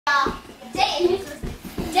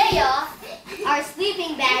Daya, our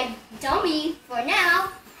sleeping bag dummy for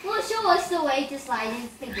now, will show us the way to slide in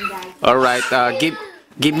sleeping bag. All right.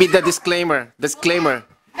 Give me the disclaimer. Disclaimer.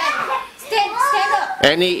 Stand up.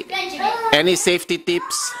 Any Benjamin. safety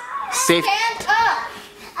tips? Safe. Stand up.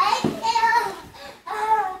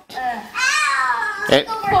 Eh,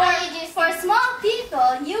 For small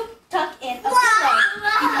people, you tuck in a pillow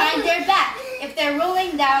behind their back if they're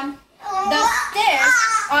rolling down the stairs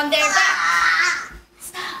on their back.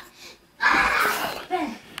 Stop.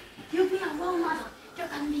 Ben, you be a role model. You're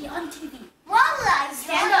gonna be on TV.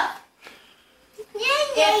 Stand up.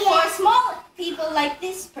 If for small people like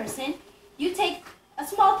this person, you take a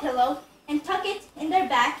small pillow and tuck it in their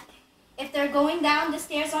back if they're going down the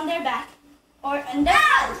stairs on their back, or in their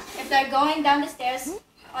belly if they're going down the stairs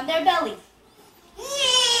on their belly.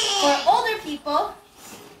 For older people,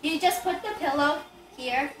 you just put the pillow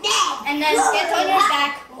here and then get on your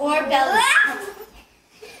back or belly.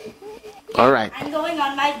 all right. I'm going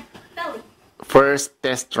on my belly. First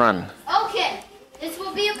test run. Okay, this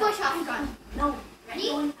will be a push-off run. No.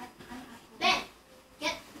 Ready? Ben,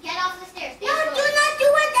 get off the stairs. No, do not do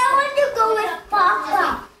it. I want to go with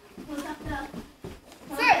Papa.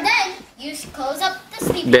 Then you close up the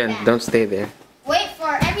sleeping Ben, bag. don't stay there. Wait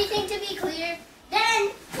for everything to be clear. Then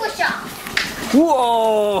push off.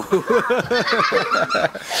 Whoa!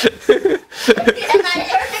 And I'm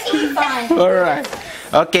perfectly fine. All right.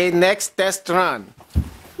 Okay, next test run.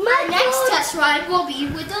 Our next test ride will be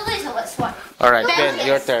with the littlest one. All right, Ben,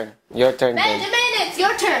 your turn. Your turn, Ben. Benjamin, it's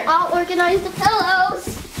your turn. I'll organize the pillows.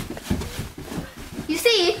 You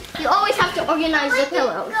see, you always have to organize the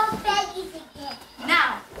pillows.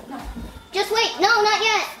 Now. Just wait. No, not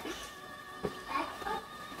yet.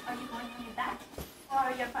 Are you going on your back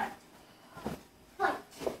or your front?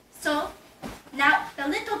 So, now the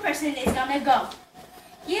little person is gonna go.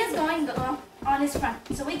 He is going to go on his front.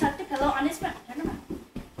 So we tuck the pillow on his front. Turn around.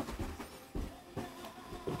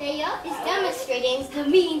 Daya is demonstrating the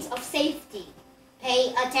means of safety.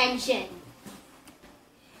 Pay attention.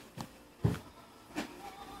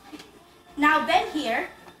 Now Ben here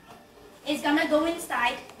is gonna go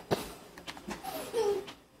inside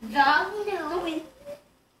go in.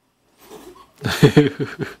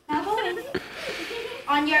 Now go in.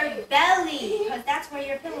 On your belly, because that's where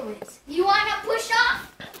your pillow is. You wanna push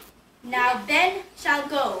off? Now Ben shall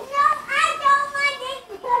go. No, I don't want it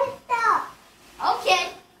to stop. Okay,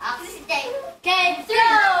 opposite day. Okay, Push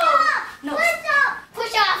off. No. Push off.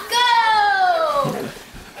 Push off, go!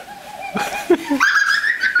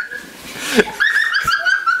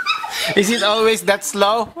 Is it always that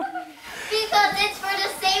slow? Because it's for the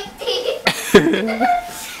safety.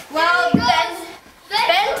 Well, Ben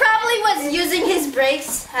probably was using his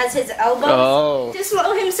brakes as his elbows Oh, to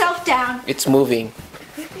slow himself down. it's moving.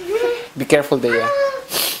 Be careful, Daya.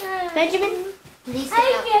 Benjamin, please I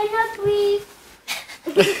cannot breathe.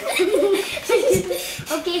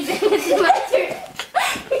 Okay, Ben, it's my turn.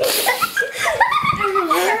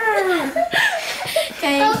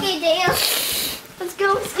 Okay, Dale. Let's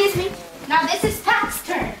go. Excuse me. Now this is Pat's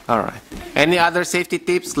turn. All right. Any other safety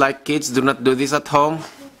tips? Like kids, do not do this at home.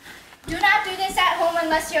 Do not do this at home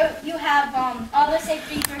unless you have all the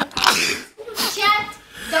safety precautions. Check,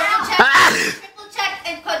 double check, triple check,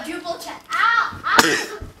 and quadruple check. Ow!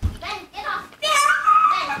 Ow! Ben, get off.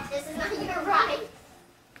 Ben, this is not your ride.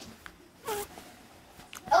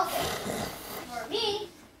 Okay. For me,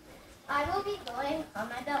 I will be going on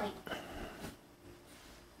my belly.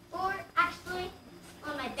 Or actually,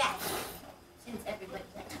 on my back. Since everybody's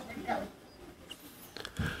like on their belly.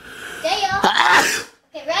 Dale.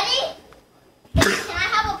 Okay, ready? Can I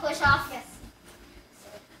have a push off? Yes.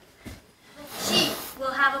 She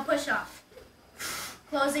will have a push off.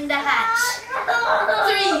 Closing the hatch.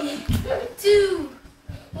 3, 2,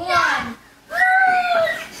 1.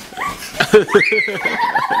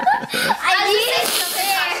 I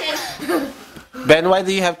need Ben, why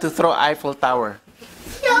do you have to throw Eiffel Tower?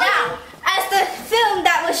 Now, as the film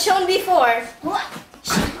that was shown before,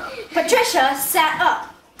 Patricia sat up.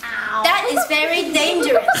 That is very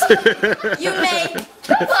dangerous. You may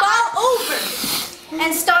fall over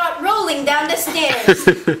and start rolling down the stairs.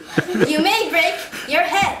 You may break your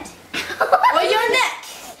head or your neck.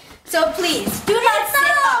 So please, do not sit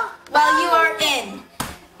up while you are in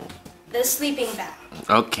the sleeping bag.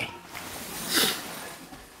 Okay.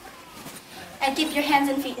 And keep your hands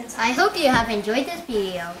and feet inside. I hope you have enjoyed this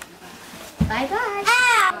video. Bye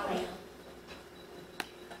bye.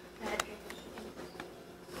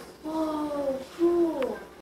 Whoa.